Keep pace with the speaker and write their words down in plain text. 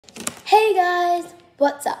Hey guys,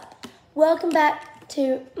 what's up? Welcome back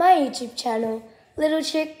to my YouTube channel, Little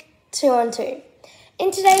Chick 212.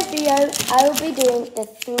 In today's video, I will be doing the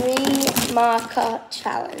 3 marker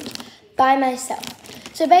challenge by myself.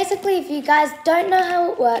 So basically, if you guys don't know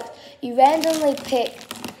how it works, you randomly pick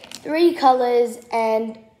 3 colors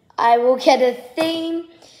and I will get a theme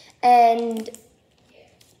and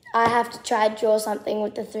I have to try to draw something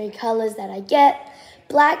with the 3 colors that I get.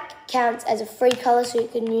 Black counts as a free color, so you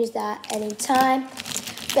can use that anytime.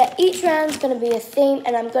 But each round is going to be a theme,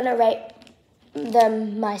 and I'm going to rate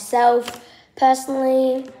them myself,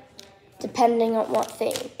 personally, depending on what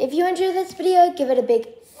theme. If you enjoyed this video, give it a big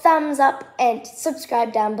thumbs up and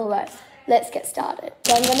subscribe down below. Let's get started.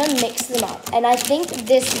 So I'm going to mix them up, and I think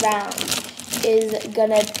this round is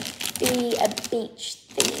going to be a beach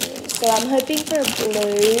theme. So I'm hoping for a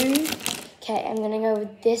blue. Okay, I'm going to go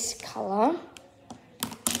with this color.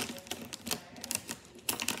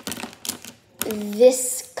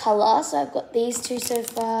 This color, so I've got these 2 so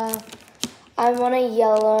far. I want a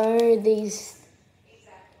yellow, these.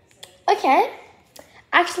 Okay,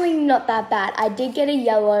 actually not that bad. I did get a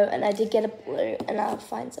yellow and I did get a blue, and I'll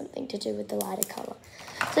find something to do with the lighter color.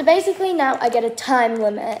 So basically now I get a time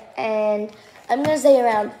limit, and I'm gonna say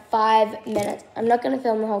around 5 minutes. I'm not gonna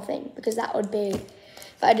film the whole thing because that would be,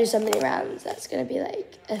 if I do so many rounds, that's gonna be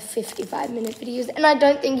like a 55-minute video, and I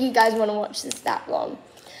don't think you guys want to watch this that long.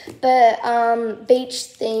 But beach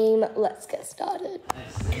theme, let's get started.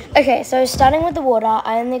 Okay, so starting with the water,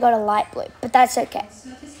 I only got a light blue, but that's okay.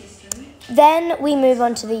 Then we move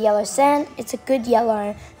on to the yellow sand. It's a good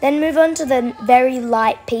yellow. Then move on to the very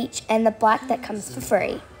light peach and the black that comes for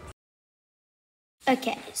free.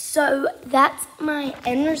 Okay, so that's my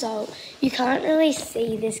end result. You can't really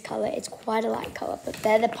see this color. It's quite a light color, but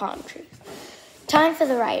they're the palm trees. Time for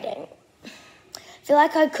the rating. I feel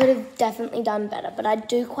like I could have definitely done better, but I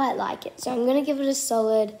do quite like it. So I'm going to give it a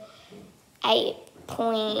solid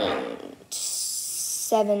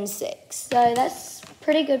 8.76. So that's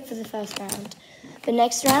pretty good for the first round. The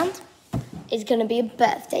next round is going to be a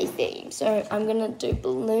birthday theme. So I'm going to do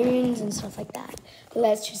balloons and stuff like that.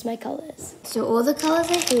 Let's choose my colors. So all the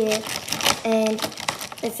colors are here. And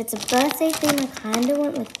if it's a birthday theme, I kind of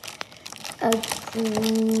want like a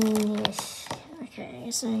greenish.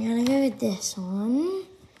 Okay, so I'm gonna go with this one.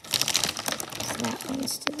 So that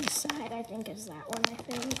one's to the side. I think it's that one, I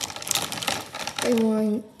think. I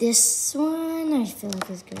want this one. I feel like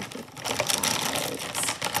it's gonna be white.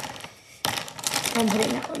 I'm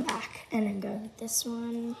putting that one back and then go with this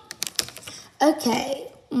one.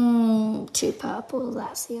 Okay, 2 purple,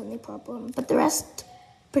 that's the only problem. But the rest,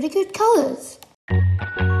 pretty good colors.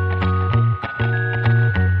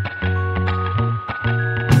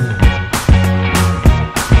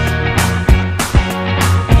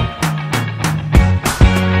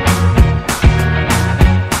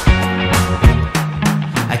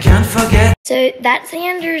 So that's the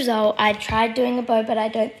end result. I tried doing a bow, but I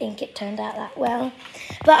don't think it turned out that well.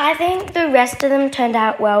 But I think the rest of them turned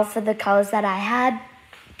out well for the colors that I had.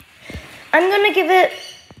 I'm going to give it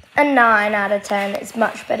a 9 out of 10. It's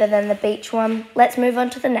much better than the beach one. Let's move on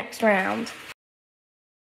to the next round.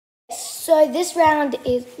 So this round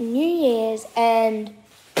is New Year's, and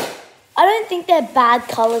I don't think they're bad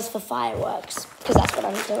colors for fireworks, because that's what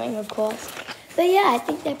I'm doing, of course. But yeah, I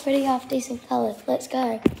think they're pretty half-decent colors. Let's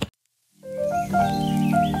go.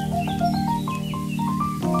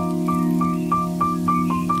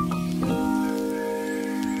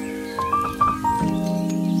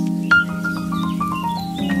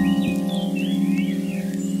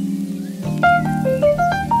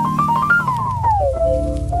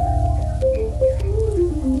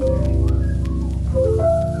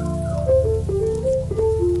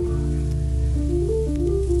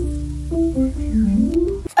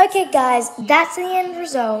 Okay guys, that's the end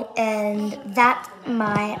result, and that's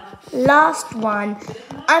my last one.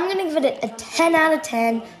 I'm going to give it a 10 out of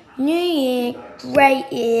 10. New year,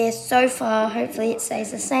 great year so far. Hopefully it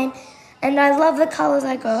stays the same. And I love the colors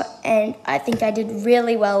I got, and I think I did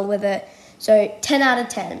really well with it. So 10 out of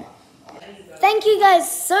 10. Thank you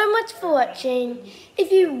guys so much for watching.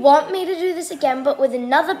 If you want me to do this again but with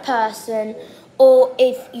another person, or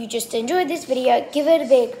if you just enjoyed this video, give it a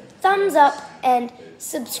big thumbs up and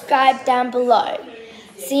subscribe down below.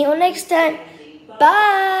 See you next time.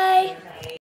 Bye.